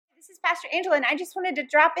Pastor Angela, and I just wanted to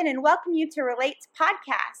drop in and welcome you to Relate's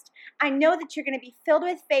podcast. I know that you're going to be filled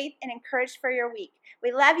with faith and encouraged for your week.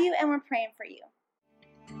 We love you, and we're praying for you.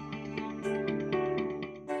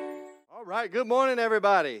 All right, good morning,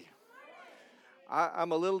 everybody.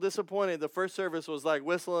 I'm a little disappointed. The first service was like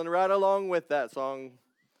whistling right along with that song.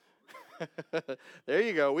 There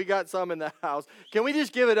you go. We got some in the house. Can we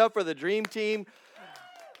just give it up for the Dream Team?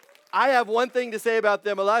 I have one thing to say about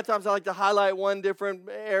them. A lot of times I like to highlight one different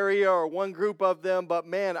area or one group of them, but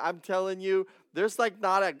man, I'm telling you, there's like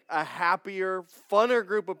not a happier, funner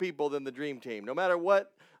group of people than the Dream Team. No matter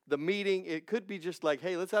what the meeting, it could be just like,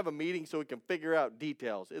 hey, let's have a meeting so we can figure out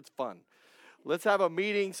details. It's fun. Let's have a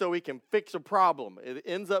meeting so we can fix a problem. It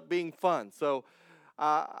ends up being fun. So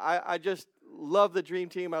I just love the Dream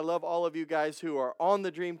Team. I love all of you guys who are on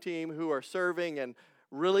the Dream Team, who are serving and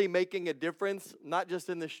really making a difference, not just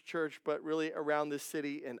in this church, but really around this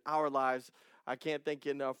city and our lives. I can't thank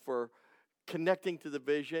you enough for connecting to the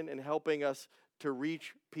vision and helping us to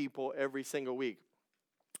reach people every single week.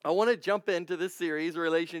 I want to jump into this series,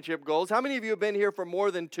 Relationship Goals. How many of you have been here for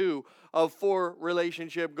more than 2 of 4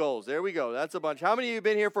 relationship goals? There we go. That's a bunch. How many of you have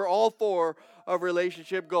been here for all 4 of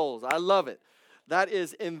relationship goals? I love it. That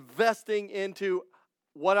is investing into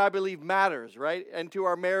what I believe matters, right? Into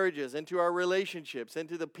our marriages, into our relationships,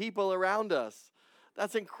 into the people around us.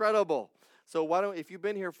 That's incredible. So if you've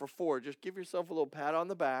been here for 4, just give yourself a little pat on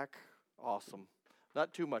the back. Awesome.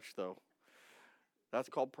 Not too much, though. That's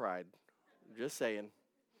called pride. Just saying.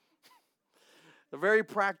 A very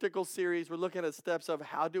practical series. We're looking at steps of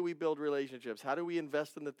how do we build relationships? How do we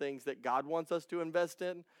invest in the things that God wants us to invest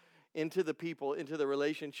in? Into the people, into the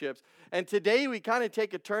relationships. And today we kind of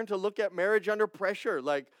take a turn to look at marriage under pressure.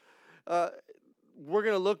 Like we're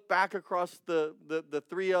going to look back across the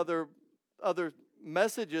 3 other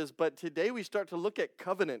messages, but today we start to look at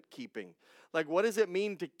covenant keeping. Like what does it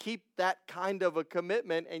mean to keep that kind of a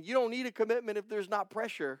commitment? And you don't need a commitment if there's not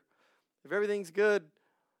pressure. If everything's good,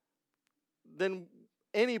 then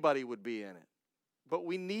anybody would be in it. But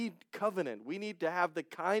we need covenant. We need to have the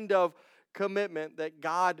kind of commitment that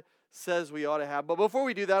God says we ought to have. But before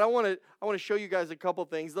we do that, I want to show you guys a couple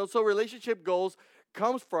things. So relationship goals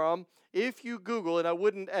comes from, if you Google, and I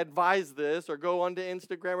wouldn't advise this, or go onto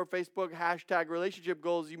Instagram or Facebook, hashtag relationship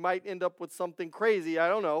goals, you might end up with something crazy. I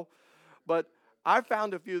don't know. But I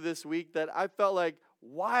found a few this week that I felt like,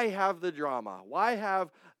 why have the drama? Why have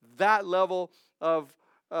that level of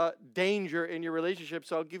danger in your relationship?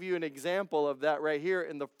 So I'll give you an example of that right here.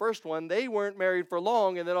 In the first one, they weren't married for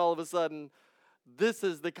long, and then all of a sudden, this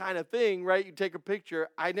is the kind of thing, right? You take a picture.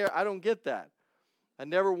 I don't get that. I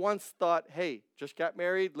never once thought, hey, just got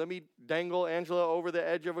married, let me dangle Angela over the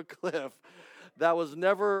edge of a cliff. That was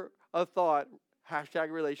never a thought.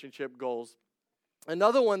 Hashtag relationship goals.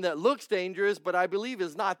 Another one that looks dangerous, but I believe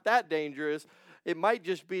is not that dangerous. It might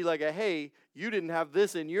just be like hey, you didn't have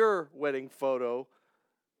this in your wedding photo.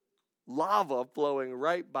 Lava flowing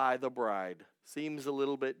right by the bride. Seems a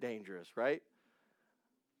little bit dangerous, right?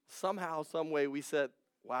 Somehow, some way we said,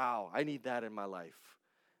 wow, I need that in my life.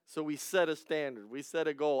 So we set a standard. We set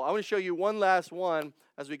a goal. I want to show you one last one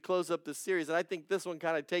as we close up this series. And I think this one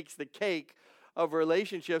kind of takes the cake of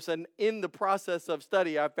relationships. And in the process of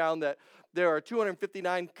study, I found that there are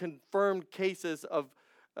 259 confirmed cases of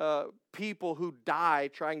people who die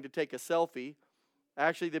trying to take a selfie.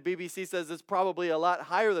 Actually, the BBC says it's probably a lot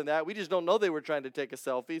higher than that. We just don't know they were trying to take a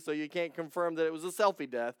selfie, so you can't confirm that it was a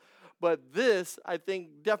selfie death. But this, I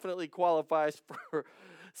think, definitely qualifies for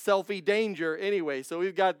selfie danger anyway. So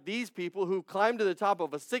we've got these people who climbed to the top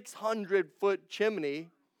of a 600-foot chimney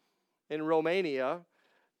in Romania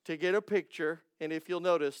to get a picture. And if you'll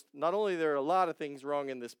notice, not only there are a lot of things wrong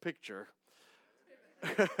in this picture,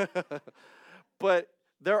 but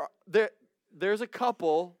there's a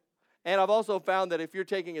couple. And I've also found that if you're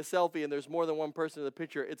taking a selfie and there's more than one person in the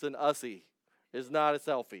picture, it's an ussie. It's not a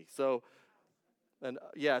selfie. So,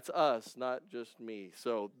 it's us, not just me.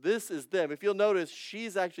 So this is them. If you'll notice,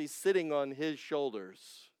 she's actually sitting on his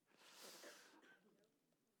shoulders.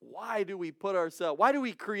 Why do we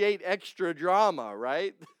create extra drama,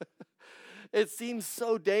 right? It seems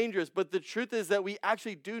so dangerous, but the truth is that we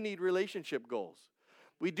actually do need relationship goals.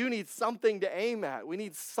 We do need something to aim at. We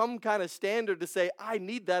need some kind of standard to say, I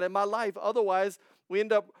need that in my life. Otherwise, we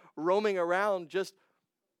end up roaming around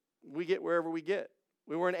we get wherever we get.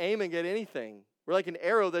 We weren't aiming at anything. We're like an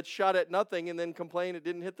arrow that's shot at nothing and then complain it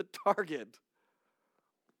didn't hit the target.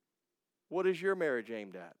 What is your marriage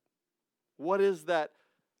aimed at? What is that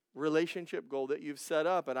relationship goal that you've set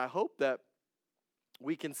up? And I hope that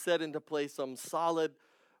we can set into place some solid,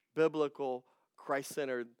 biblical,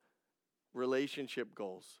 Christ-centered relationship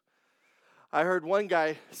goals. I heard one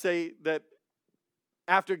guy say that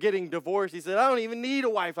after getting divorced, he said, I don't even need a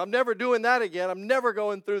wife. I'm never doing that again. I'm never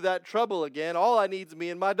going through that trouble again. All I need is me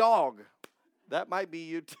and my dog. That might be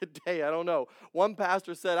you today. I don't know. One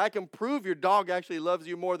pastor said, I can prove your dog actually loves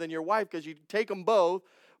you more than your wife because you take them both,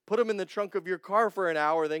 put them in the trunk of your car for an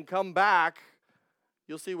hour, then come back.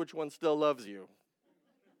 You'll see which one still loves you.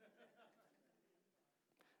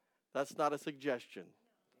 That's not a suggestion.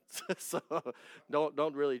 So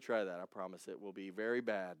don't really try that. I promise it will be very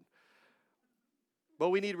bad. But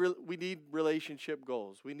we need relationship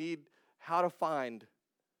goals. We need how to find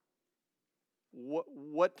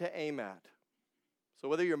what to aim at. So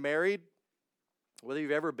whether you're married, whether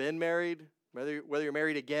you've ever been married, whether you're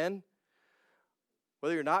married again,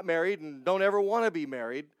 whether you're not married and don't ever want to be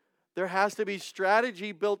married, there has to be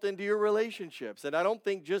strategy built into your relationships. And I don't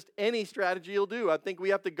think just any strategy will do. I think we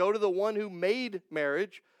have to go to the one who made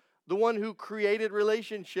marriage, the one who created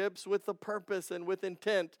relationships with a purpose and with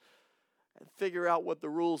intent, and figure out what the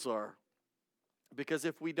rules are. Because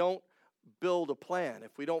if we don't build a plan,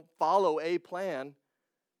 if we don't follow a plan,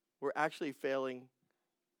 we're actually failing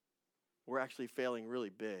really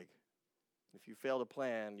big. If you fail to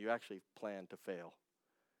plan, you actually plan to fail.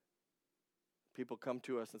 People come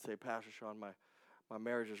to us and say, Pastor Sean, my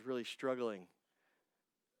marriage is really struggling.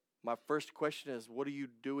 My first question is, what are you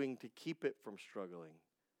doing to keep it from struggling?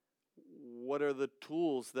 What are the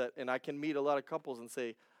tools and I can meet a lot of couples and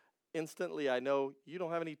say, instantly I know you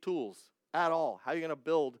don't have any tools at all. How are you going to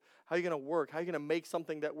build? How are you going to work? How are you going to make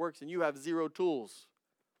something that works? And you have zero tools.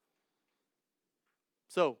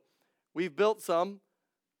 So we've built some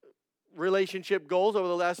relationship goals over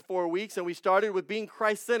the last 4 weeks, and we started with being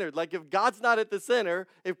Christ-centered. Like if God's not at the center,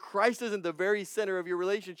 if Christ isn't the very center of your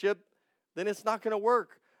relationship, then it's not going to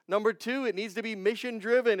work. Number 2, it needs to be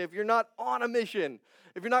mission-driven. If you're not on a mission,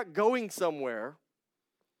 if you're not going somewhere,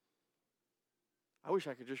 I wish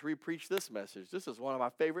I could just re-preach this message. This is one of my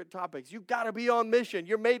favorite topics. You've got to be on mission.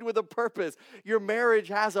 You're made with a purpose. Your marriage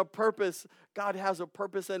has a purpose. God has a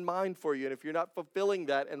purpose in mind for you. And if you're not fulfilling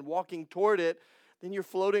that and walking toward it, then you're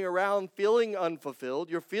floating around feeling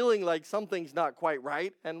unfulfilled. You're feeling like something's not quite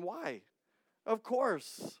right. And why? Of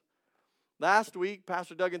course. Last week,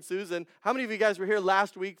 Pastor Doug and Susan, how many of you guys were here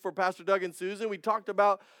last week for Pastor Doug and Susan? We talked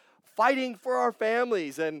about fighting for our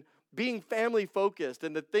families and being family focused.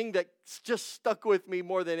 And the thing that just stuck with me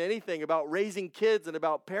more than anything about raising kids and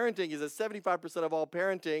about parenting is that 75% of all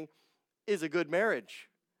parenting is a good marriage.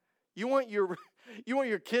 You want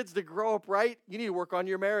your kids to grow up right? You need to work on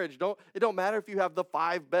your marriage. It don't matter if you have the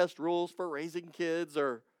 5 best rules for raising kids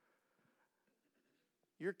or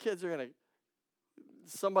your kids are going to.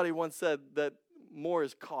 Somebody once said that more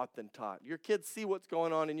is caught than taught. Your kids see what's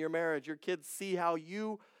going on in your marriage. Your kids see how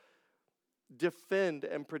you defend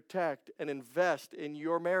and protect and invest in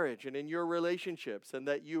your marriage and in your relationships, and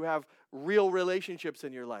that you have real relationships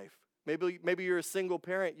in your life. Maybe you're a single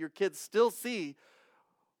parent. Your kids still see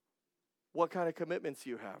what kind of commitments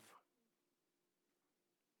you have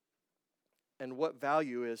and what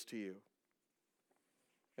value is to you.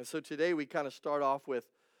 And so today we kind of start off with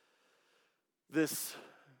this.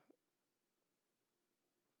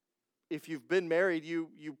 If you've been married, you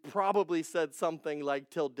probably said something like,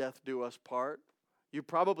 till death do us part. You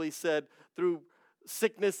probably said, through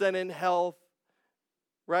sickness and in health,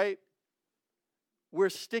 right? We're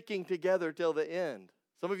sticking together till the end.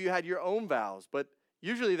 Some of you had your own vows, but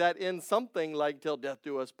usually that ends something like, till death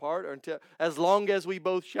do us part, or until as long as we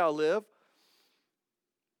both shall live.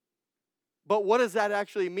 But what does that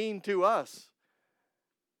actually mean to us?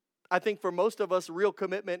 I think for most of us, real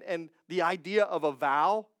commitment and the idea of a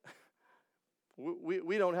vow,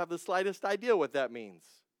 we don't have the slightest idea what that means.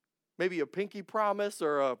 Maybe a pinky promise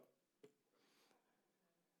or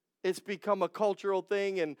it's become a cultural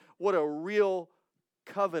thing, and what a real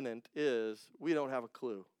covenant is, we don't have a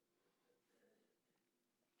clue.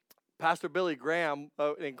 Pastor Billy Graham,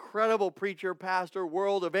 an incredible preacher, pastor,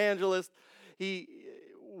 world evangelist, he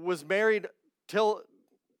was married till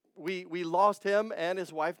we lost him and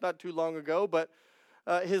his wife not too long ago, but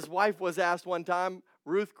his wife was asked one time,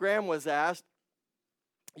 Ruth Graham was asked,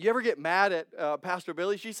 you ever get mad at Pastor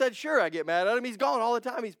Billy? She said, sure, I get mad at him. He's gone all the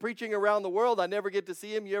time. He's preaching around the world. I never get to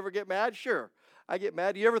see him. You ever get mad? Sure, I get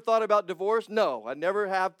mad. You ever thought about divorce? No, I never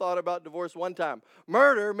have thought about divorce one time.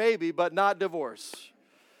 Murder, maybe, but not divorce.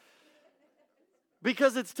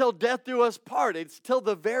 Because it's till death do us part. It's till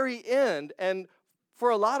the very end. And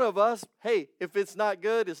for a lot of us, hey, if it's not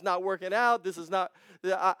good, it's not working out, this is not,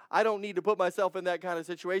 I don't need to put myself in that kind of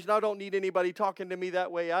situation. I don't need anybody talking to me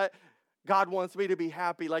that way. God wants me to be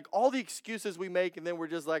happy. Like all the excuses we make, and then we're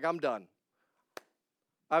just like, I'm done.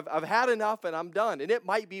 I've had enough and I'm done. And it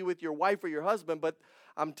might be with your wife or your husband, but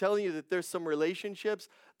I'm telling you that there's some relationships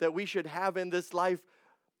that we should have in this life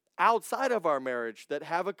outside of our marriage that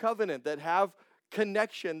have a covenant, that have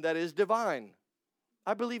connection that is divine.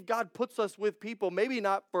 I believe God puts us with people, maybe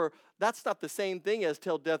not for, that's not the same thing as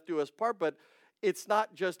till death do us part, but it's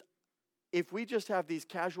not just, if we just have these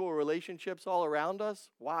casual relationships all around us,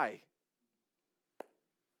 why?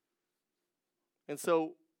 And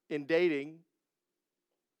so in dating,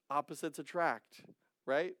 opposites attract,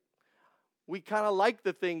 right? We kind of like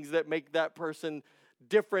the things that make that person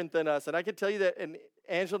different than us. And I can tell you that in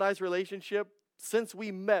Angela and I's relationship, since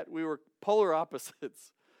we met, we were polar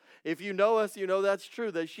opposites. If you know us, you know that's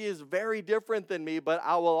true, that she is very different than me. But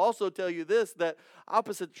I will also tell you this, that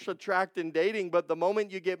opposites attract in dating, but the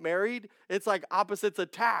moment you get married, it's like opposites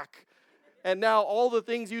attack. And now all the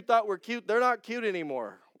things you thought were cute, they're not cute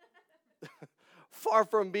anymore. Far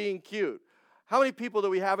from being cute. How many people do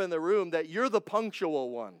we have in the room that you're the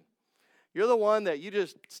punctual one? You're the one that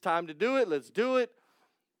it's time to do it, let's do it.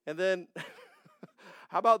 And then,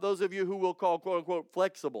 how about those of you who we'll call, quote unquote,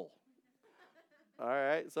 flexible? All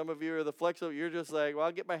right, some of you are the flexible. You're just like, well,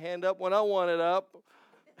 I'll get my hand up when I want it up.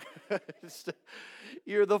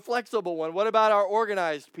 You're the flexible one. What about our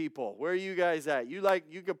organized people? Where are you guys at? You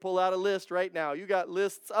could pull out a list right now. You got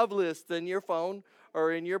lists of lists in your phone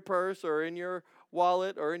or in your purse or in your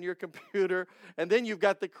wallet or in your computer. And then you've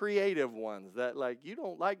got the creative ones that you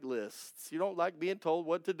don't like lists. You don't like being told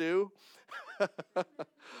what to do.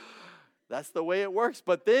 That's the way it works.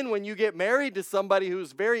 But then when you get married to somebody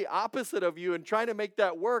who's very opposite of you and trying to make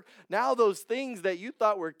that work, now those things that you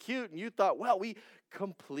thought were cute and you thought, well, we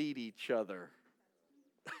complete each other.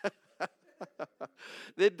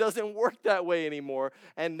 It doesn't work that way anymore.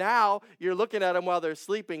 And now you're looking at them while they're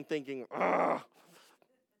sleeping thinking, ugh,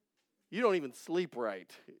 you don't even sleep right.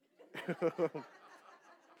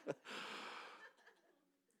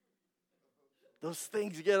 Those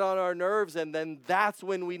things get on our nerves, and then that's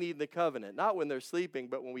when we need the covenant. Not when they're sleeping,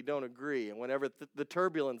 but when we don't agree. And whenever the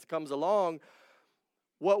turbulence comes along,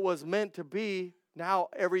 what was meant to be, now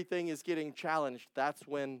everything is getting challenged. That's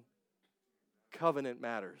when covenant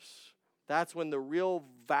matters. That's when the real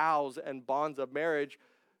vows and bonds of marriage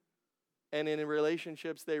and in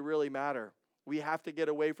relationships, they really matter. We have to get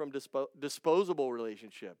away from disposable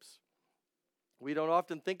relationships. We don't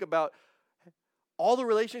often think about all the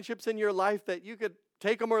relationships in your life that you could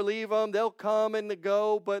take them or leave them. They'll come and they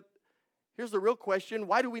go. But here's the real question.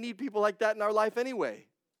 Why do we need people like that in our life anyway?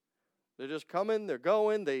 They're just coming, they're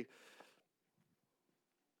going, they're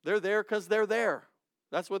there because they're there.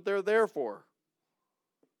 That's what they're there for.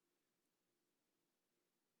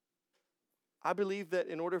 I believe that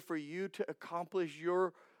in order for you to accomplish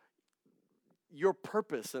your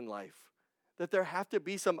purpose in life, that there have to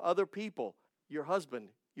be some other people, your husband,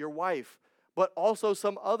 your wife, but also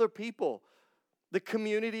some other people, the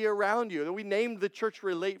community around you. We named the church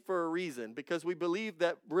Relate for a reason, because we believe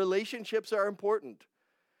that relationships are important.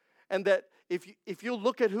 And that if you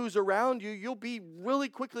look at who's around you, you'll be really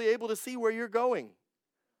quickly able to see where you're going.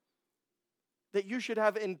 That you should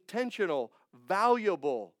have intentional,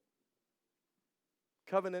 valuable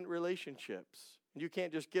covenant relationships. And you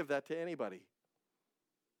can't just give that to anybody.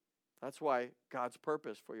 That's why God's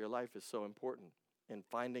purpose for your life is so important in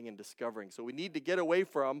finding and discovering. So we need to get away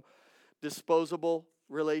from disposable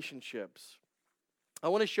relationships. I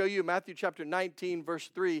want to show you Matthew chapter 19, verse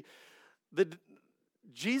 3.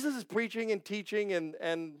 Jesus is preaching and teaching,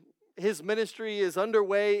 and his ministry is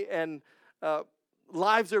underway, and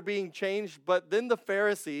lives are being changed. But then the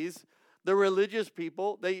Pharisees, the religious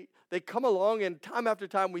people, they come along, and time after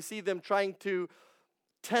time we see them trying to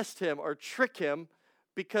test him or trick him,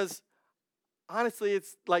 because honestly,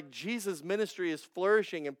 it's like Jesus' ministry is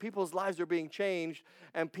flourishing and people's lives are being changed,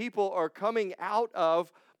 and people are coming out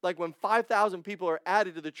of, like when 5,000 people are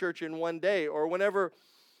added to the church in one day, or whenever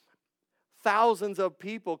thousands of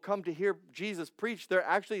people come to hear Jesus preach, they're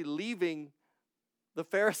actually leaving the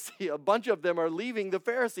Pharisee. A bunch of them are leaving the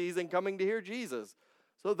Pharisees and coming to hear Jesus.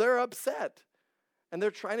 So they're upset. And they're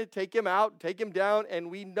trying to take him out, take him down, and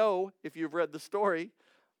we know, if you've read the story,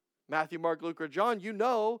 Matthew, Mark, Luke, or John, you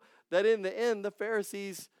know that in the end, the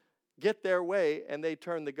Pharisees get their way and they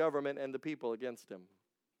turn the government and the people against him.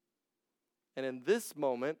 And in this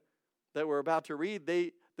moment that we're about to read,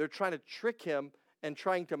 they're trying to trick him and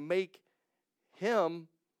trying to make him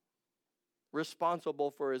responsible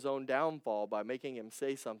for his own downfall by making him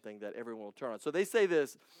say something that everyone will turn on. So they say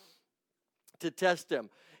this to test him.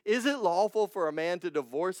 Is it lawful for a man to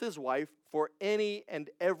divorce his wife for any and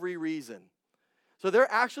every reason? So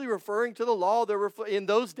they're actually referring to the law. In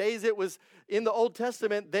those days, it was in the Old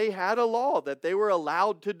Testament, they had a law that they were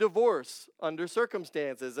allowed to divorce under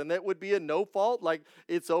circumstances, and that would be a no fault. Like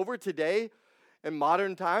it's over today. In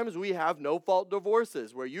modern times, we have no fault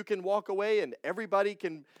divorces where you can walk away and everybody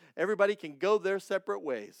can go their separate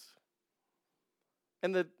ways.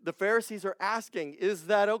 And the Pharisees are asking, is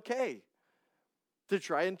that okay? To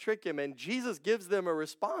try and trick him. And Jesus gives them a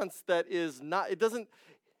response that is not,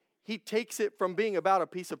 he takes it from being about a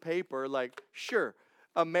piece of paper, like, sure,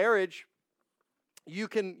 a marriage, you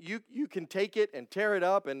can take it and tear it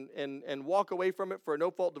up and walk away from it for a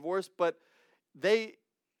no-fault divorce, but they,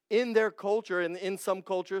 in their culture and in some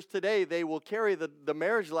cultures today, they will carry the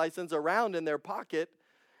marriage license around in their pocket,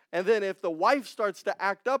 and then if the wife starts to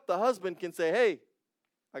act up, the husband can say, hey,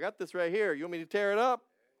 I got this right here. You want me to tear it up?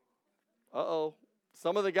 Uh-oh.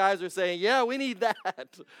 Some of the guys are saying, yeah, we need that.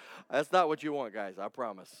 That's not what you want, guys, I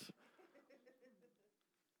promise.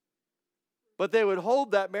 But they would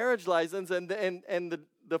hold that marriage license, and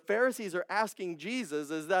the Pharisees are asking Jesus,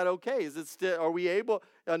 is that okay? Is it still, are we able,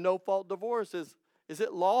 a no-fault divorce, is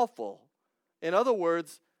it lawful? In other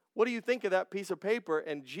words, what do you think of that piece of paper?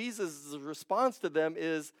 And Jesus' response to them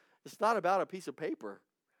is, it's not about a piece of paper.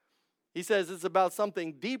 He says it's about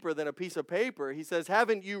something deeper than a piece of paper. He says,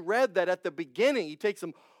 haven't you read that at the beginning? He takes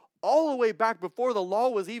them all the way back before the law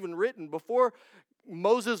was even written, before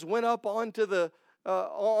Moses went up onto the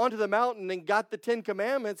mountain and got the 10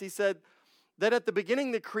 Commandments. He said that at the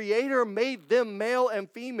beginning the Creator made them male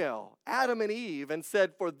and female, Adam and Eve, and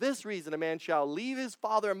said, for this reason a man shall leave his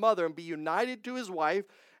father and mother and be united to his wife,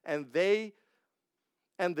 and the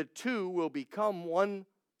two will become one.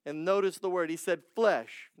 And notice the word, he said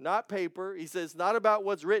flesh, not paper. He says not about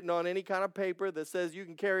what's written on any kind of paper that says you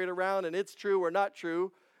can carry it around and it's true or not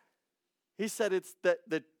true. He said it's that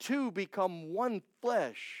the two become one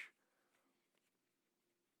flesh.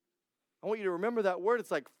 I want you to remember that word. It's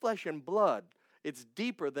like flesh and blood. It's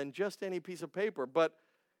deeper than just any piece of paper. But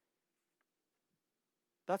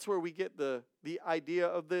that's where we get the idea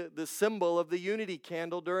of the symbol of the unity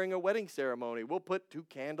candle during a wedding ceremony. We'll put 2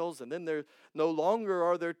 candles, and then there no longer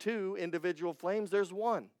are there 2 individual flames, there's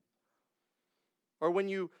one. Or when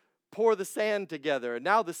you pour the sand together, and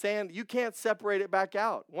now the sand, you can't separate it back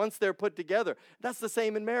out once they're put together. That's the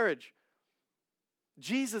same in marriage.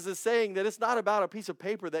 Jesus is saying that it's not about a piece of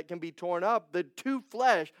paper that can be torn up. The 2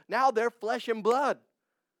 flesh, now they're flesh and blood.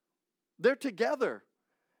 They're together.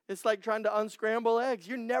 It's like trying to unscramble eggs.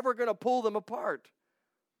 You're never going to pull them apart.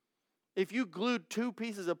 If you glued 2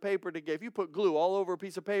 pieces of paper together, if you put glue all over a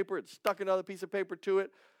piece of paper and stuck another piece of paper to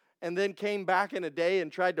it, and then came back in a day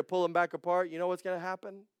and tried to pull them back apart, you know what's going to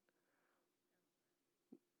happen?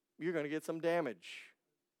 You're going to get some damage.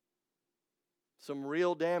 Some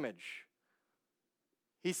real damage.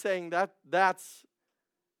 He's saying that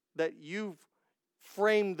you've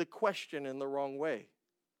framed the question in the wrong way.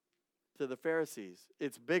 To the Pharisees,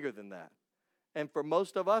 it's bigger than that. And for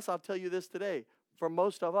most of us, I'll tell you this today, for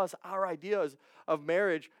most of us, our ideas of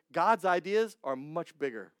marriage, God's ideas are much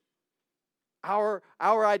bigger. Our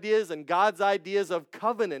ideas and God's ideas of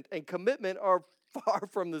covenant and commitment are far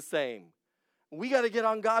from the same. We got to get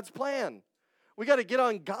on God's plan. We got to get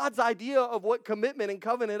on God's idea of what commitment and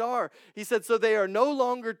covenant are. He said, so they are no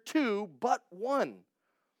longer 2, but 1.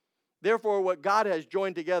 Therefore, what God has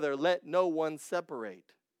joined together, let no one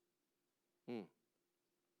separate.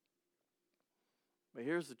 But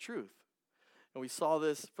here's the truth. And we saw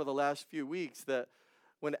this for the last few weeks, that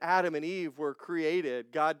when Adam and Eve were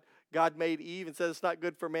created, God made Eve and said it's not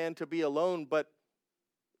good for man to be alone, but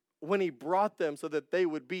when he brought them so that they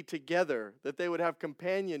would be together, that they would have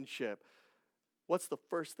companionship, what's the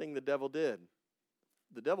first thing the devil did?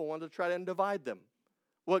 The devil wanted to try and divide them.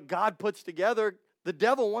 What God puts together, the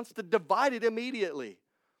devil wants to divide it immediately.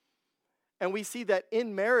 And we see that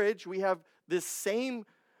in marriage, we have this same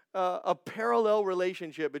a parallel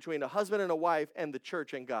relationship between a husband and a wife and the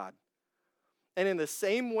church and God. And in the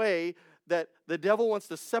same way that the devil wants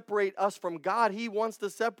to separate us from God, he wants to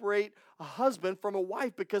separate a husband from a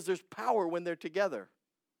wife because there's power when they're together.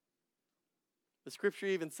 The scripture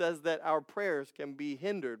even says that our prayers can be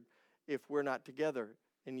hindered if we're not together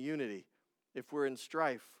in unity, if we're in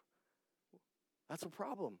strife. That's a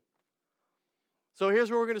problem. So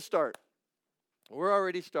here's where we're going to start. We're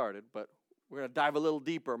already started, but we're going to dive a little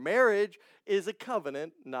deeper. Marriage is a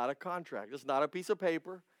covenant, not a contract. It's not a piece of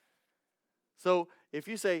paper. So if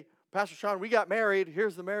you say, Pastor Sean, we got married,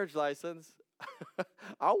 here's the marriage license.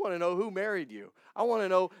 I want to know who married you. I want to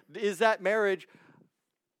know, is that marriage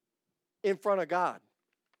in front of God?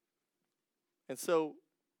 And so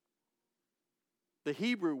the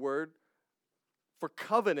Hebrew word for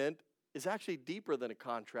covenant is actually deeper than a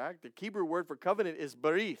contract. The Hebrew word for covenant is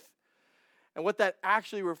berith. And what that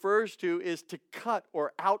actually refers to is to cut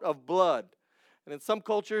or out of blood. And in some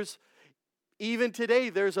cultures, even today,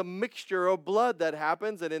 there's a mixture of blood that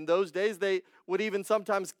happens. And in those days, they would even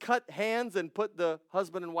sometimes cut hands and put the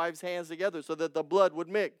husband and wife's hands together so that the blood would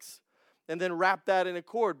mix. And then wrap that in a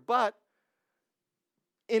cord. But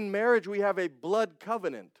in marriage, we have a blood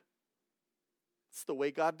covenant. It's the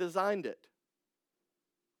way God designed it.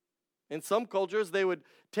 In some cultures, they would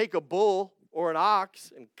take a bull or an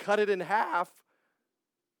ox and cut it in half.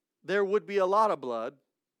 There would be a lot of blood.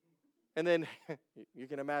 And then, you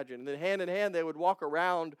can imagine, and then hand in hand, they would walk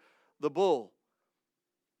around the bull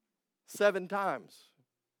 7 times.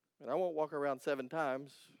 And I won't walk around 7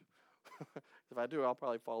 times. If I do, I'll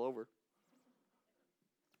probably fall over.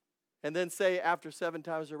 And then say after 7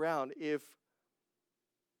 times around, if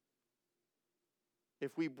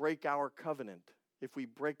we break our covenant, if we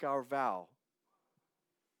break our vow,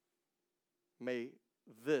 may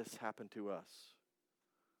this happen to us.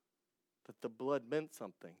 That the blood meant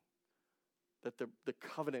something. That the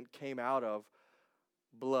covenant came out of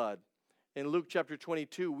blood. In Luke chapter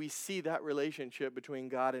 22, we see that relationship between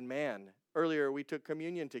God and man. Earlier, we took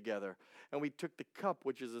communion together, and we took the cup,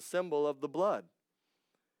 which is a symbol of the blood.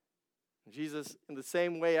 Jesus, in the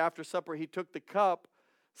same way, after supper, he took the cup,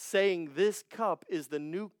 saying, "This cup is the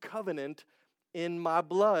new covenant in my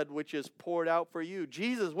blood, which is poured out for you."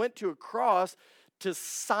 Jesus went to a cross to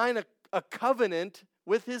sign a covenant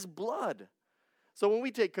with his blood. So when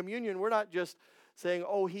we take communion, we're not just saying,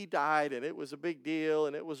 oh, he died and it was a big deal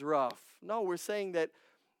and it was rough. No, we're saying that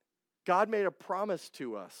God made a promise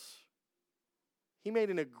to us. He made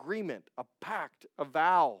an agreement, a pact, a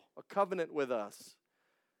vow, a covenant with us.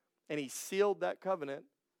 And he sealed that covenant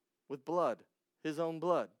with blood, his own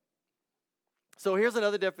blood. So here's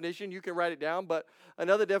another definition. You can write it down, but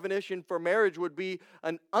another definition for marriage would be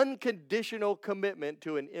an unconditional commitment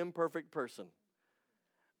to an imperfect person.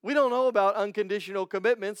 We don't know about unconditional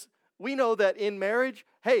commitments. We know that in marriage,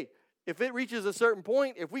 hey, if it reaches a certain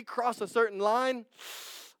point, if we cross a certain line,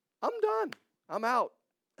 I'm done. I'm out.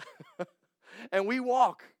 And we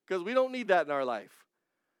walk because we don't need that in our life.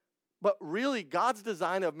 But really, God's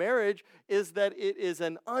design of marriage is that it is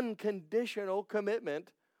an unconditional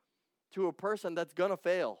commitment to a person that's going to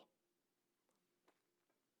fail.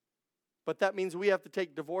 But that means we have to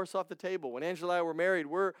take divorce off the table. When Angela and I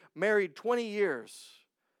we're married 20 years.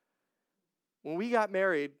 When we got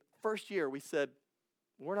married, first year, we said,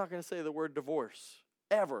 we're not going to say the word divorce,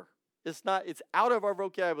 ever. It's out of our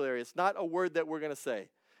vocabulary. It's not a word that we're going to say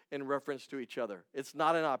in reference to each other. It's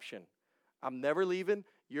not an option. I'm never leaving.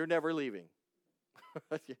 You're never leaving.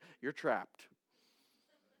 You're trapped.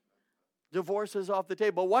 Divorce is off the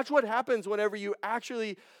table. Watch what happens whenever you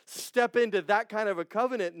actually step into that kind of a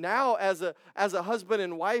covenant. Now, as a husband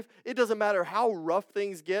and wife, it doesn't matter how rough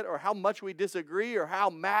things get or how much we disagree or how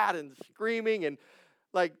mad and screaming and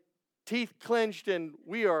like teeth clenched and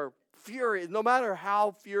we are furious. No matter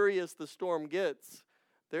how furious the storm gets,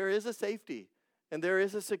 there is a safety and there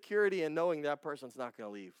is a security in knowing that person's not going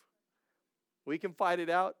to leave. We can fight it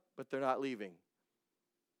out, but they're not leaving.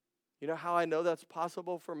 You know how I know that's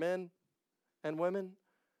possible for men and women?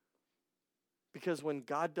 Because when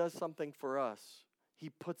God does something for us, he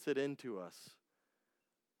puts it into us.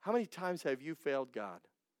 How many times have you failed God?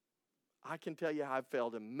 I can tell you I've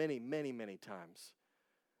failed him many, many, many times.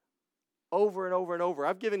 Over and over and over.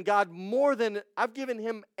 I've given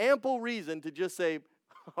him ample reason to just say,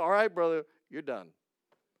 all right, brother, you're done.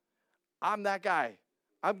 I'm that guy.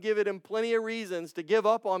 I'm giving him plenty of reasons to give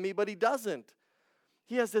up on me, but he doesn't.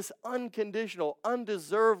 He has this unconditional,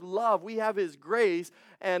 undeserved love. We have his grace,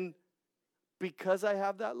 and because I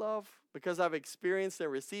have that love, because I've experienced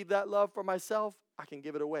and received that love for myself, I can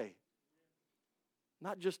give it away.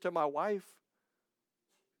 Not just to my wife,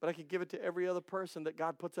 but I can give it to every other person that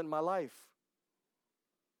God puts in my life.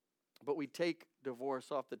 But we take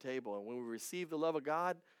divorce off the table, and when we receive the love of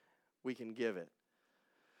God, we can give it.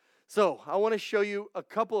 So I want to show you a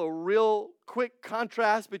couple of real quick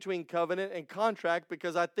contrasts between covenant and contract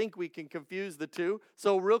because I think we can confuse the two.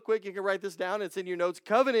 So real quick, you can write this down. It's in your notes.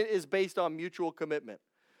 Covenant is based on mutual commitment.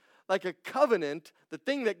 Like a covenant, the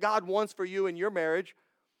thing that God wants for you in your marriage,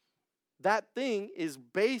 that thing is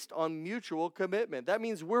based on mutual commitment. That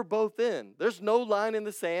means we're both in. There's no line in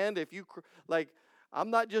the sand. I'm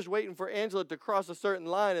not just waiting for Angela to cross a certain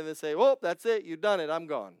line and then say, well, that's it. You've done it. I'm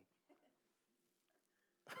gone.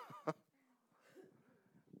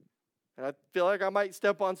 And I feel like I might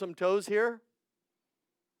step on some toes here,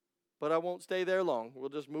 but I won't stay there long. We'll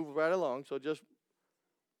just move right along.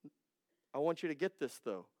 I want you to get this,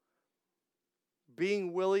 though.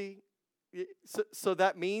 Being willing So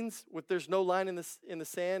that means, if there's no line in the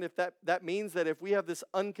sand, if that means that if we have this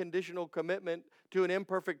unconditional commitment to an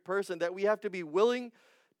imperfect person, that we have to be willing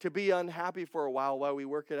to be unhappy for a while we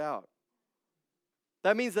work it out.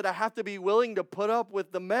 That means that I have to be willing to put up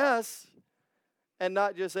with the mess and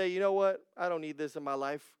not just say, you know what, I don't need this in my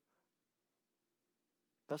life.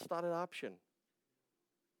 That's not an option.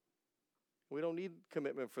 We don't need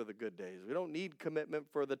commitment for the good days. We don't need commitment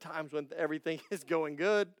for the times when everything is going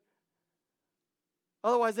good.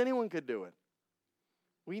 Otherwise, anyone could do it.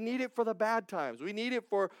 We need it for the bad times. We need it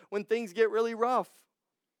for when things get really rough.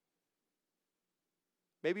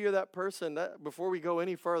 Maybe you're that person that, before we go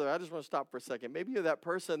any further, I just want to stop for a second. Maybe you're that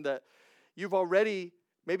person that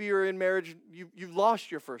maybe you're in marriage, you've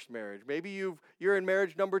lost your first marriage. Maybe you're in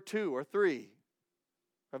marriage number 2 or 3.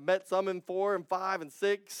 I've met some in 4 and 5 and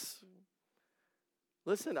 6.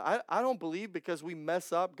 Listen, I don't believe because we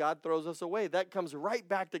mess up, God throws us away. That comes right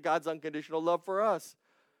back to God's unconditional love for us.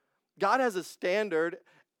 God has a standard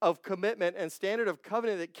of commitment and standard of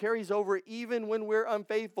covenant that carries over even when we're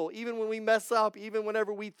unfaithful, even when we mess up, even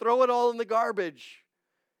whenever we throw it all in the garbage.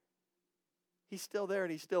 He's still there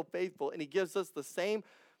and He's still faithful, and He gives us the same.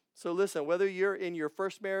 So listen, whether you're in your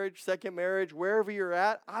first marriage, second marriage, wherever you're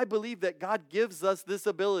at, I believe that God gives us this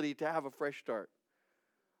ability to have a fresh start.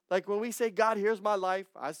 Like when we say, God, here's my life,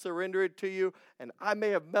 I surrender it to you, and I may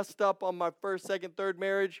have messed up on my first, second, third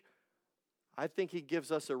marriage, I think He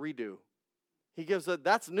gives us a redo. He gives us,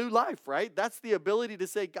 that's new life, right? That's the ability to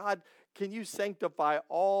say, God, can you sanctify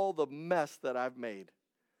all the mess that I've made?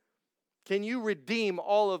 Can you redeem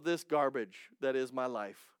all of this garbage that is my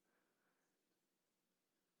life?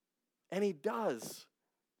 And He does.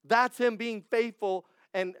 That's Him being faithful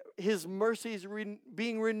and His mercies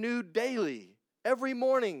being renewed daily. Every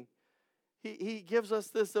morning, he gives us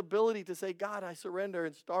this ability to say, God, I surrender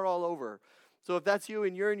and start all over. So if that's you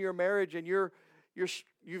and you're in your marriage and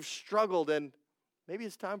you've struggled and maybe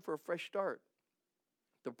it's time for a fresh start.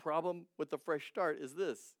 The problem with the fresh start is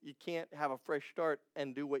this. You can't have a fresh start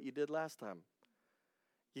and do what you did last time.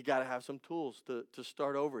 You got to have some tools to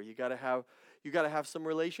start over. You got to have some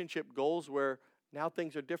relationship goals where now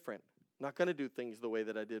things are different. I'm not going to do things the way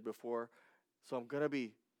that I did before. So I'm going to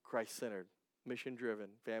be Christ-centered, mission-driven,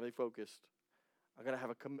 family-focused. I'm going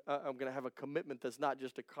to have a commitment that's not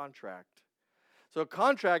just a contract. So a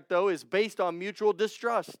contract, though, is based on mutual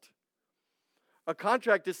distrust. A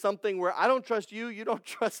contract is something where I don't trust you, you don't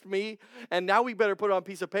trust me, and now we better put it on a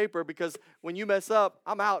piece of paper because when you mess up,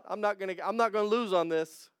 I'm out. I'm not going to lose on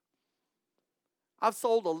this. I've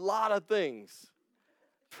sold a lot of things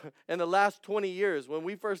in the last 20 years. When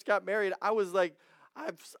we first got married, I was like,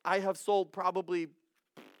 I have sold probably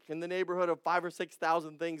in the neighborhood of 5,000 or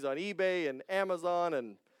 6,000 things on eBay and Amazon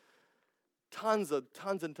and tons and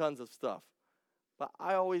tons of stuff. But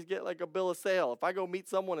I always get like a bill of sale. If I go meet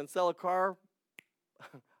someone and sell a car,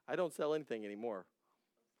 I don't sell anything anymore.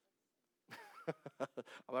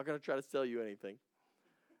 I'm not going to try to sell you anything.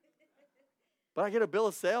 But I get a bill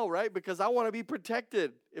of sale, right? Because I want to be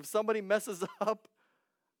protected. If somebody messes up,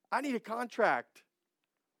 I need a contract.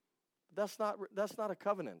 That's not a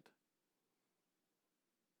covenant.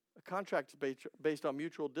 A contract is based on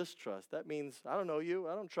mutual distrust. That means I don't know you,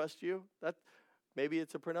 I don't trust you. Maybe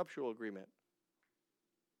it's a prenuptial agreement.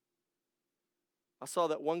 I saw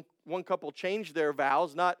that one couple changed their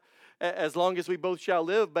vows, not as long as we both shall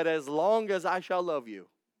live, but as long as I shall love you.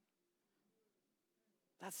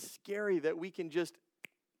 That's scary that we can just,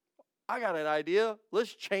 I got an idea,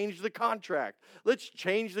 let's change the contract. Let's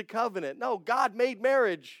change the covenant. No, God made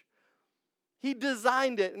marriage. He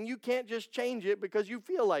designed it, and you can't just change it because you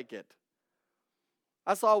feel like it.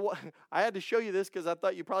 I had to show you this because I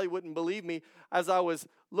thought you probably wouldn't believe me. As I was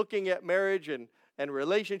looking at marriage and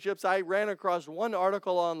relationships, I ran across one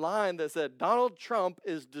article online that said, Donald Trump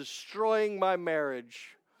is destroying my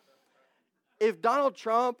marriage. If Donald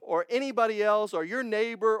Trump or anybody else or your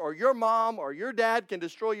neighbor or your mom or your dad can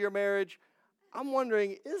destroy your marriage, I'm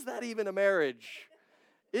wondering, is that even a marriage?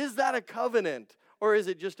 Is that a covenant? Or is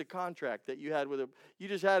it just a contract that you had you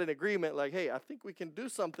just had an agreement like, hey, I think we can do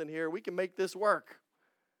something here. We can make this work.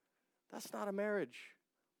 That's not a marriage.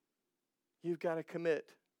 You've got to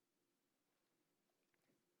commit.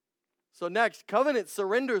 So next, covenant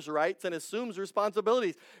surrenders rights and assumes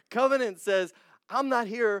responsibilities. Covenant says, I'm not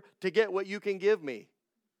here to get what you can give me.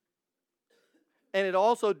 And it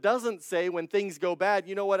also doesn't say when things go bad,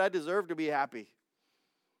 you know what, I deserve to be happy.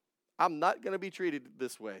 I'm not going to be treated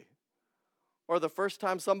this way. Or the first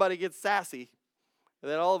time somebody gets sassy, and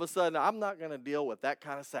then all of a sudden, I'm not going to deal with that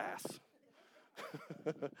kind of sass.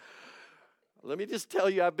 Let me just tell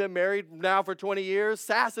you, I've been married now for 20 years.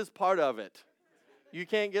 Sass is part of it. You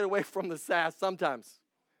can't get away from the sass sometimes.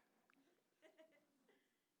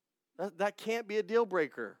 That can't be a deal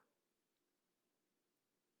breaker.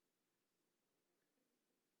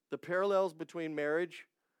 The parallels between marriage,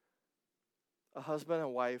 a husband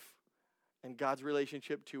and wife, and God's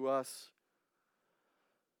relationship to us.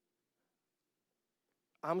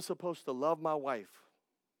 I'm supposed to love my wife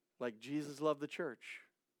like Jesus loved the church.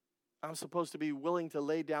 I'm supposed to be willing to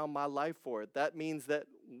lay down my life for it. That means that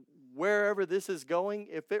wherever this is going,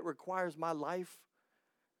 if it requires my life,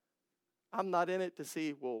 I'm not in it to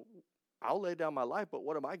see, well, I'll lay down my life, but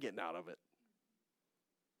what am I getting out of it?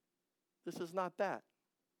 This is not that.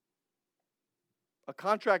 A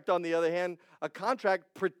contract, on the other hand, a contract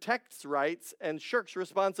protects rights and shirks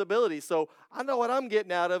responsibility. So I know what I'm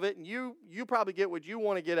getting out of it, and you probably get what you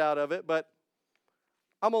want to get out of it, but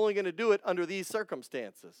I'm only going to do it under these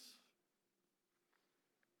circumstances.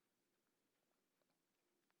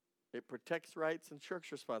 It protects rights and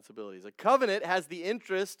shirks responsibilities. A covenant has the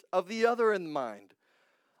interest of the other in mind.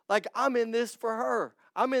 Like, I'm in this for her.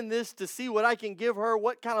 I'm in this to see what I can give her,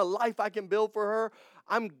 what kind of life I can build for her.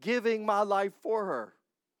 I'm giving my life for her.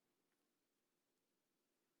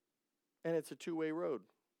 And it's a two-way road.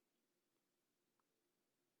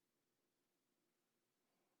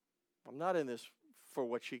 I'm not in this for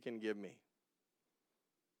what she can give me.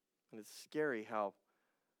 And it's scary how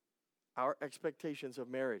our expectations of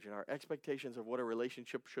marriage and our expectations of what a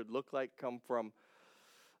relationship should look like come from,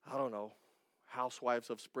 I don't know, Housewives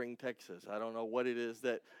of Spring, Texas. I don't know what it is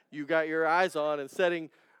that you got your eyes on, and setting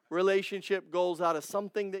relationship goals out of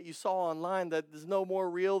something that you saw online that is no more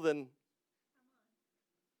real than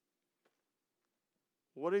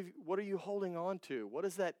what are you holding on to? What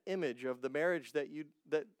is that image of the marriage that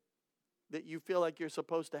you feel like you're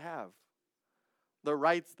supposed to have? The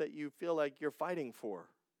rights that you feel like you're fighting for.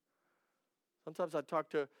 Sometimes I talk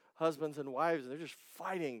to husbands and wives, and they're just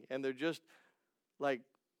fighting, and they're just like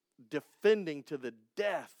defending to the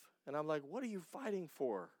death. And I'm like, what are you fighting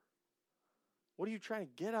for? What are you trying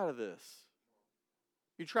to get out of this?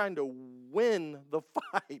 You're trying to win the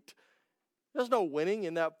fight. There's no winning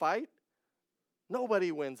in that fight.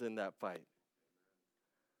 Nobody wins in that fight.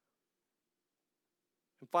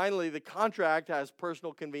 And finally, the contract has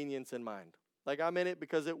personal convenience in mind. Like, I'm in it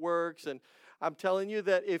because it works, and I'm telling you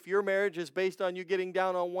that if your marriage is based on you getting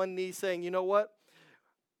down on one knee saying, you know what?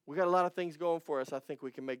 We got a lot of things going for us. I think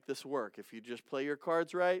we can make this work. If you just play your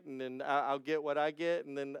cards right, and then I'll get what I get,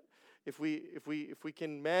 and then if we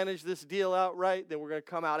can manage this deal out right, then we're going to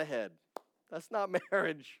come out ahead. That's not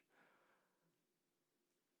marriage.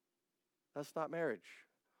 That's not marriage.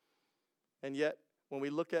 And yet, when we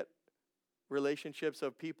look at relationships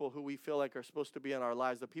of people who we feel like are supposed to be in our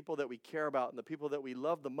lives, the people that we care about and the people that we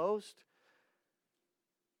love the most,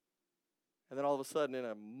 and then all of a sudden, in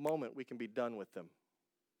a moment, we can be done with them.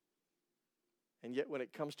 And yet when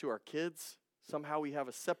it comes to our kids, somehow we have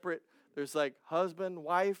a separate, there's like husband,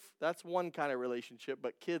 wife, that's one kind of relationship,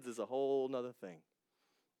 but kids is a whole nother thing.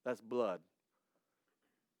 That's blood.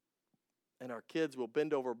 And our kids will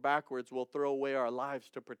bend over backwards, we'll throw away our lives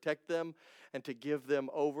to protect them and to give them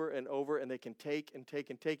over and over, and they can take and take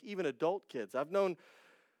and take, even adult kids. I've known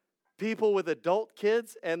people with adult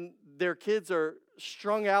kids, and their kids are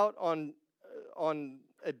strung out on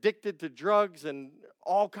addicted to drugs and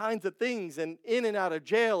all kinds of things, and in and out of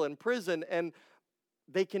jail and prison, and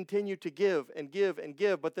they continue to give and give and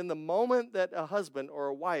give. But then the moment that a husband or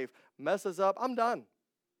a wife messes up, I'm done.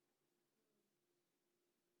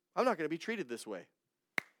 I'm not going to be treated this way.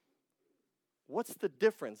 What's the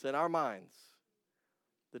difference in our minds?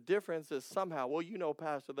 The difference is somehow, well, you know,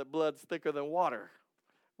 Pastor, that blood's thicker than water.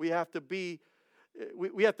 We have to be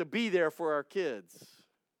there for our kids.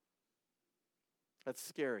 That's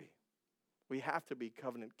scary. We have to be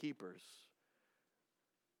covenant keepers,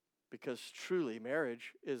 because truly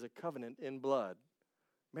marriage is a covenant in blood.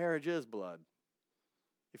 Marriage is blood.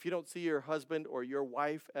 If you don't see your husband or your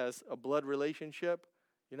wife as a blood relationship,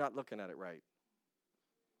 you're not looking at it right.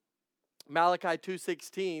 Malachi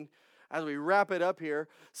 2:16, as we wrap it up here,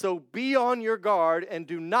 so be on your guard and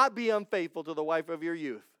do not be unfaithful to the wife of your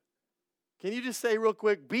youth. Can you just say real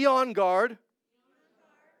quick, be on guard?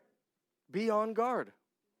 Be on guard.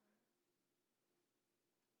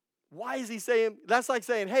 Why is he saying, that's like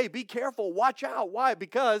saying, hey, be careful, watch out. Why?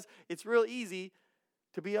 Because it's real easy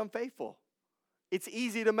to be unfaithful. It's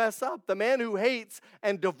easy to mess up. The man who hates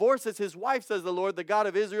and divorces his wife, says the Lord, the God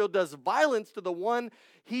of Israel, does violence to the one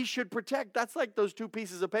he should protect. That's like those two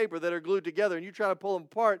pieces of paper that are glued together and you try to pull them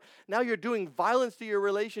apart. Now you're doing violence to your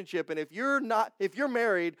relationship. And if you're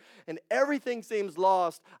married and everything seems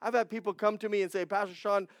lost, I've had people come to me and say, Pastor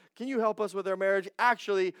Sean, can you help us with our marriage?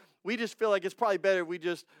 Actually, we just feel like it's probably better if we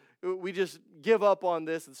just give up on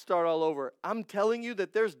this and start all over. I'm telling you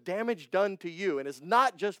that there's damage done to you, and it's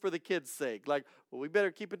not just for the kids' sake. Like, well, we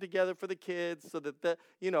better keep it together for the kids so that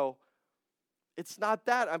it's not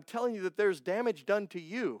that. I'm telling you that there's damage done to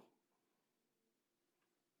you.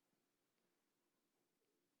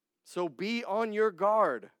 So be on your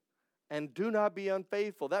guard and do not be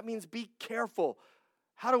unfaithful. That means be careful.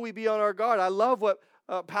 How do we be on our guard? I love what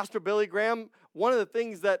Pastor Billy Graham, one of the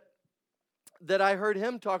things that I heard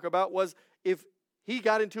him talk about was if he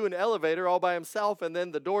got into an elevator all by himself and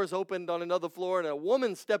then the doors opened on another floor and a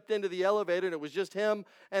woman stepped into the elevator and it was just him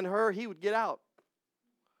and her, he would get out.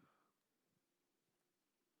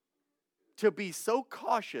 To be so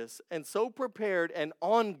cautious and so prepared and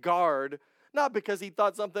on guard, not because he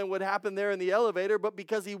thought something would happen there in the elevator, but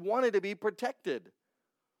because he wanted to be protected.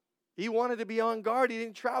 He wanted to be on guard. He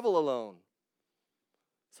didn't travel alone.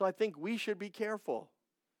 So I think we should be careful.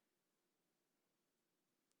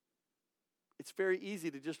 It's very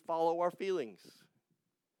easy to just follow our feelings.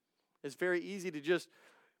 It's very easy to just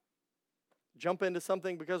jump into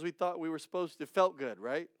something because we thought we were supposed to. It felt good,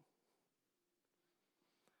 right?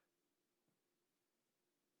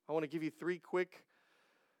 I want to give you three quick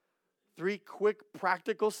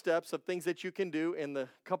practical steps of things that you can do in the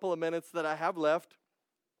couple of minutes that I have left.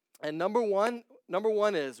 And number one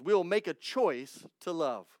is we'll make a choice to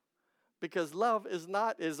love. Because love is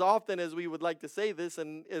not as often as we would like to say this,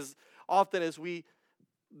 and as often as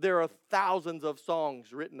there are thousands of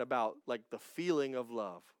songs written about like the feeling of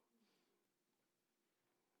love.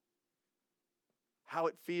 How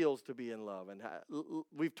it feels to be in love. And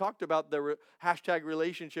we've talked about the hashtag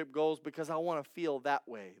relationship goals because I want to feel that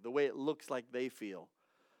way, the way it looks like they feel.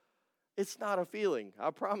 It's not a feeling,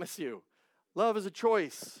 I promise you. Love is a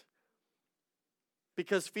choice.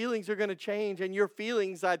 Because feelings are going to change, and your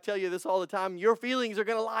feelings, I tell you this all the time, your feelings are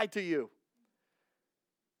going to lie to you.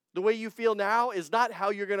 The way you feel now is not how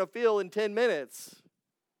you're going to feel in 10 minutes.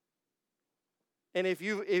 And if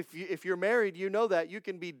you're married, you know that. You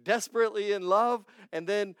can be desperately in love, and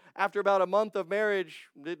then after about a month of marriage,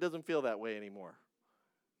 it doesn't feel that way anymore.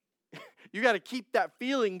 You got to keep that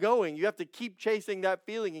feeling going. You have to keep chasing that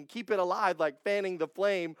feeling and keep it alive, like fanning the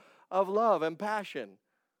flame of love and passion.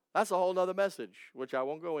 That's a whole other message, which I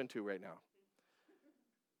won't go into right now.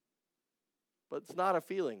 But it's not a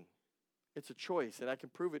feeling. It's a choice, and I can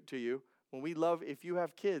prove it to you. When we love, if you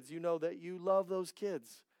have kids, you know that you love those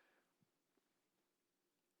kids.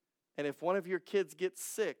 And if one of your kids gets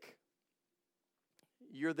sick,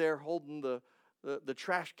 you're there holding the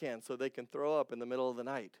trash can so they can throw up in the middle of the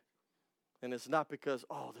night. And it's not because,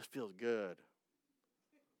 oh, this feels good.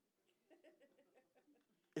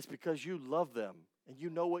 It's because you love them. And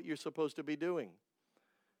you know what you're supposed to be doing.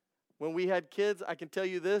 When we had kids, I can tell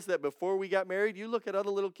you this, that before we got married, you look at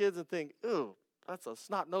other little kids and think, ew, that's a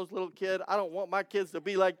snot-nosed little kid. I don't want my kids to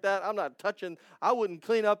be like that. I wouldn't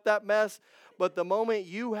clean up that mess. But the moment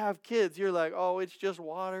you have kids, you're like, oh, it's just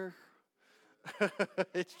water.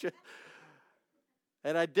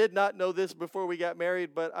 And I did not know this before we got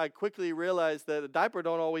married, but I quickly realized that a diaper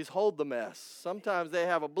don't always hold the mess. Sometimes they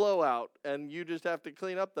have a blowout, and you just have to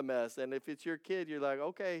clean up the mess. And if it's your kid, you're like,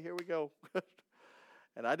 okay, here we go.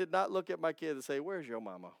 And I did not look at my kid and say, where's your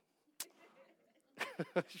mama?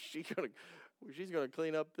 She's gonna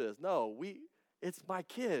clean up this. No, it's my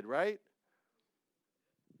kid, right?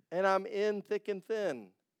 And I'm in thick and thin.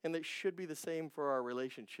 And it should be the same for our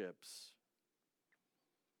relationships.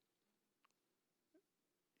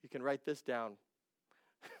 You can write this down.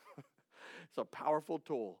 It's a powerful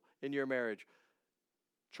tool in your marriage.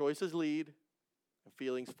 Choices lead and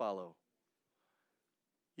feelings follow.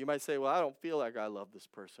 You might say, well, I don't feel like I love this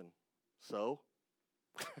person. So?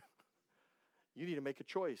 You need to make a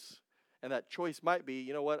choice. And that choice might be,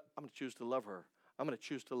 you know what? I'm going to choose to love her. I'm going to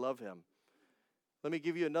choose to love him. Let me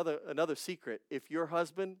give you another secret. If your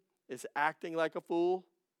husband is acting like a fool,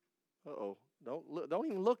 don't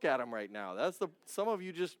even look at him right now. Some of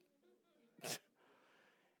you just,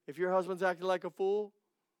 if your husband's acting like a fool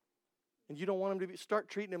and you don't want him to start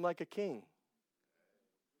treating him like a king.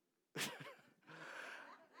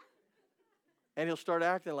 And he'll start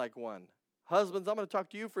acting like one. Husbands, I'm going to talk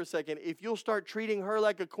to you for a second. If you'll start treating her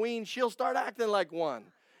like a queen, she'll start acting like one.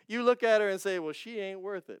 You look at her and say, well, she ain't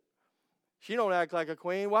worth it. She don't act like a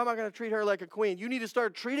queen. Why am I going to treat her like a queen? You need to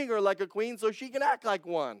start treating her like a queen so she can act like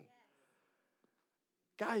one.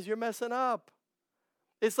 Guys, you're messing up.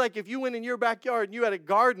 It's like if you went in your backyard and you had a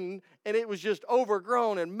garden and it was just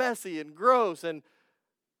overgrown and messy and gross, and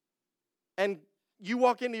you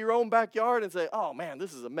walk into your own backyard and say, oh man,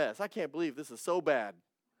 this is a mess. I can't believe this is so bad.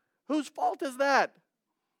 Whose fault is that?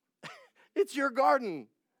 It's your garden.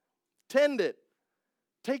 Tend it.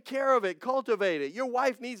 Take care of it. Cultivate it. Your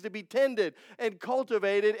wife needs to be tended and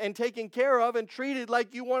cultivated and taken care of and treated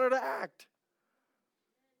like you want her to act.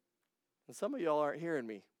 And some of y'all aren't hearing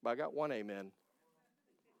me, but I got one amen.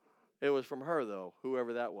 It was from her, though,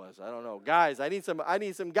 whoever that was. I don't know. Guys, I need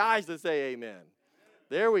some guys to say amen.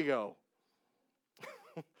 There we go.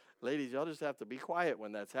 Ladies, y'all just have to be quiet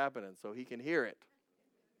when that's happening so he can hear it.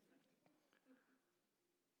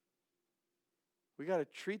 We got to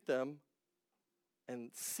treat them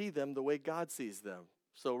and see them the way God sees them.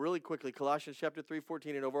 So really quickly, Colossians chapter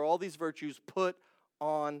 3:14, and over all these virtues, put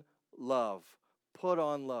on love. Put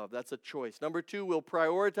on love. That's a choice. Number 2, we'll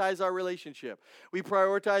prioritize our relationship. We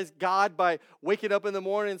prioritize God by waking up in the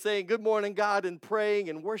morning and saying, good morning, God, and praying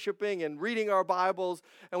and worshiping and reading our Bibles.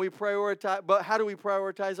 And we prioritize, but how do we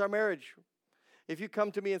prioritize our marriage? If you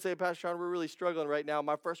come to me and say, Pastor Sean, we're really struggling right now,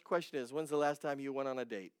 my first question is, when's the last time you went on a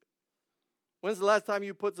date? When's the last time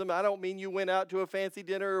you I don't mean you went out to a fancy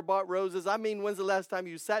dinner or bought roses. I mean, when's the last time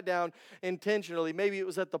you sat down intentionally? Maybe it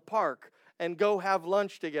was at the park. And go have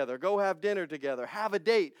lunch together. Go have dinner together. Have a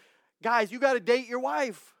date. Guys, you got to date your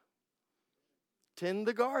wife. Tend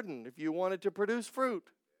the garden if you want it to produce fruit.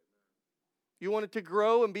 You want it to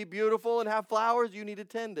grow and be beautiful and have flowers, you need to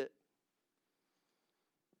tend it.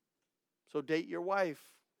 So date your wife.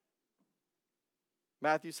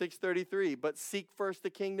 Matthew 6:33, but seek first the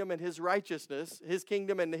kingdom and his righteousness, his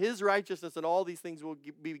kingdom and his righteousness, and all these things will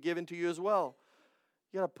be given to you as well.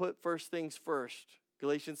 You got to put first things first.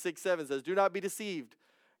 Galatians 6:7 says, do not be deceived.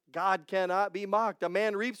 God cannot be mocked. A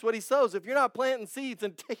man reaps what he sows. If you're not planting seeds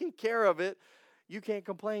and taking care of it, you can't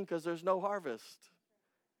complain because there's no harvest.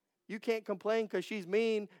 You can't complain because she's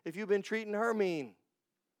mean if you've been treating her mean.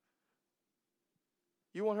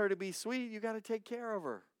 You want her to be sweet, you got to take care of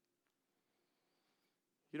her.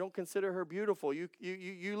 You don't consider her beautiful. You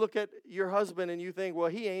look at your husband and you think, well,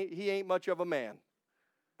 he ain't much of a man.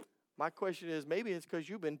 My question is, maybe it's because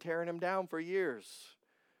you've been tearing him down for years.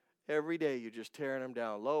 Every day you're just tearing him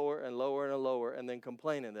down lower and lower and lower and then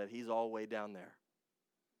complaining that he's all the way down there.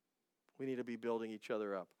 We need to be building each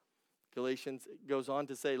other up. Galatians goes on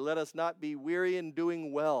to say, let us not be weary in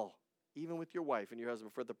doing well, even with your wife and your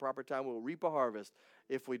husband. For at the proper time we'll reap a harvest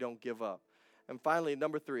if we don't give up. And finally,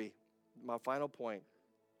 number 3, my final point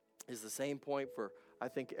is the same point for, I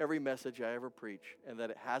think, every message I ever preach, and that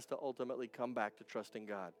it has to ultimately come back to trusting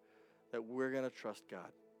God. That we're going to trust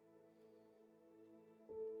God.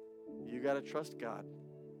 You got to trust God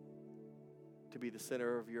to be the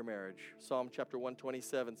center of your marriage. Psalm chapter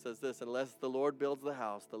 127 says this, unless the Lord builds the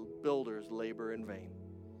house, the builders labor in vain.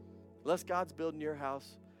 Unless God's building your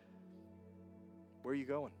house, where are you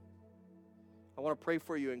going? I want to pray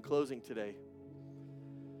for you in closing today.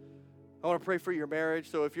 I want to pray for your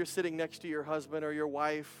marriage. So if you're sitting next to your husband or your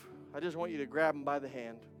wife, I just want you to grab them by the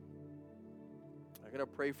hand. I'm going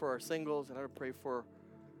to pray for our singles, and I'm going to pray for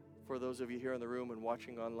those of you here in the room and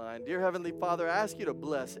watching online. Dear Heavenly Father, I ask you to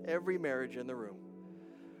bless every marriage in the room.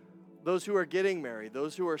 Those who are getting married,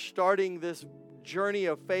 those who are starting this journey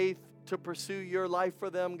of faith to pursue your life for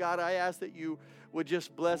them, God, I ask that you would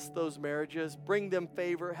just bless those marriages, bring them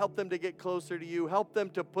favor, help them to get closer to you, help them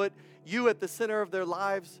to put you at the center of their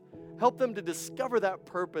lives, help them to discover that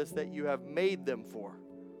purpose that you have made them for,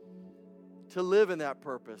 to live in that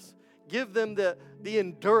purpose. Give them the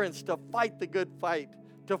endurance to fight the good fight,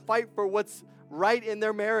 to fight for what's right in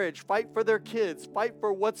their marriage, fight for their kids, fight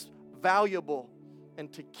for what's valuable,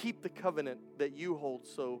 and to keep the covenant that you hold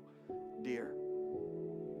so dear.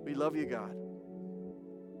 We love you, God.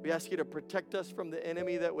 We ask you to protect us from the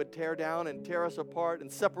enemy that would tear down and tear us apart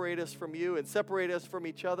and separate us from you and separate us from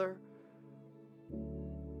each other.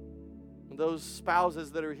 And those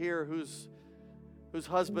spouses that are here whose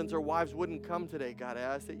husbands or wives wouldn't come today, God, I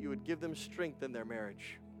ask that you would give them strength in their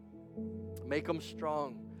marriage. Make them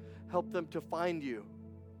strong. Help them to find you.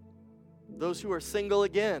 Those who are single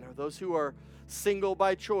again, or those who are single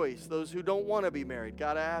by choice, those who don't want to be married,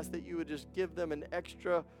 God, I ask that you would just give them an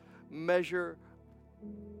extra measure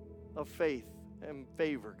of faith and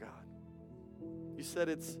favor, God. You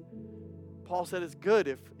said Paul said it's good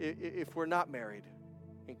if we're not married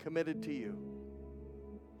and committed to you.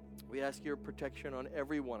 We ask your protection on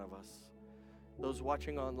every one of us, those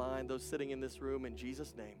watching online, those sitting in this room, in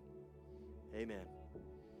Jesus' name. Amen.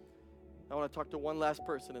 I want to talk to one last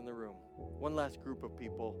person in the room, one last group of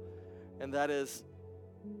people, and that is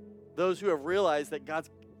those who have realized that God's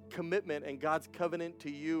commitment and God's covenant to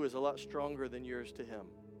you is a lot stronger than yours to him.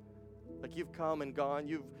 Like you've come and gone,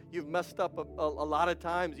 you've messed up a lot of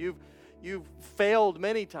times, you've failed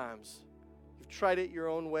many times. You've tried it your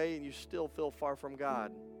own way and you still feel far from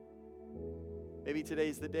God. Maybe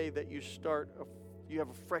today's the day that you have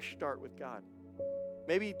a fresh start with God.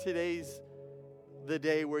 Maybe today's the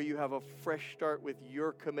day where you have a fresh start with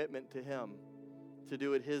your commitment to him, to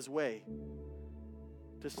do it his way,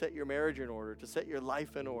 to set your marriage in order, to set your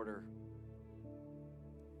life in order.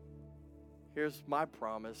 Here's my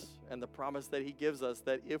promise and the promise that he gives us,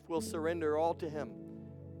 that if we'll surrender all to him,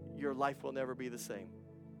 your life will never be the same.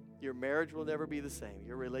 Your marriage will never be the same.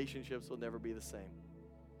 Your relationships will never be the same.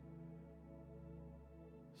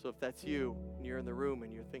 So if that's you and you're in the room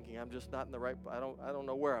and you're thinking, I'm just not in the right, I don't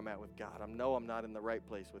know where I'm at with God. I know I'm not in the right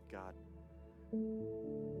place with God.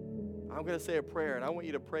 I'm going to say a prayer and I want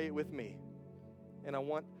you to pray it with me. And I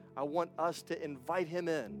want us to invite him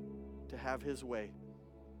in to have his way.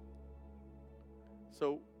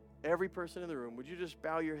 So every person in the room, would you just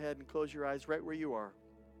bow your head and close your eyes right where you are?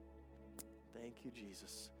 Thank you,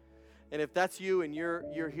 Jesus. And if that's you and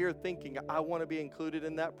you're here thinking, I want to be included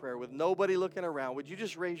in that prayer with nobody looking around, would you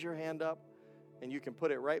just raise your hand up? And you can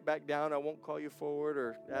put it right back down. I won't call you forward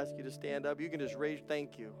or ask you to stand up. You can just raise,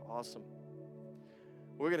 thank you. Awesome.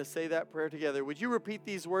 We're going to say that prayer together. Would you repeat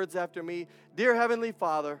these words after me? Dear Heavenly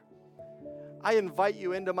Father, I invite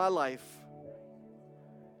you into my life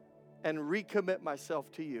and recommit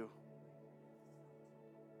myself to you.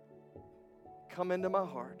 Come into my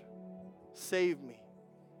heart. Save me.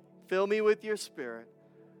 Fill me with your Spirit.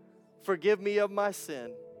 Forgive me of my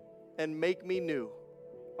sin and make me new.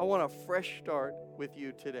 I want a fresh start with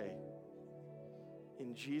you today.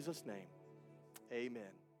 In Jesus' name,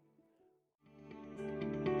 amen.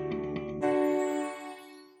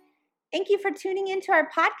 Thank you for tuning into our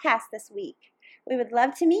podcast this week. We would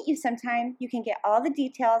love to meet you sometime. You can get all the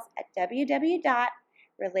details at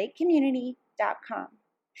www.relatecommunity.com.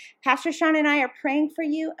 Pastor Sean and I are praying for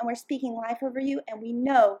you, and we're speaking life over you, and we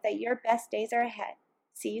know that your best days are ahead.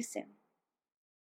 See you soon.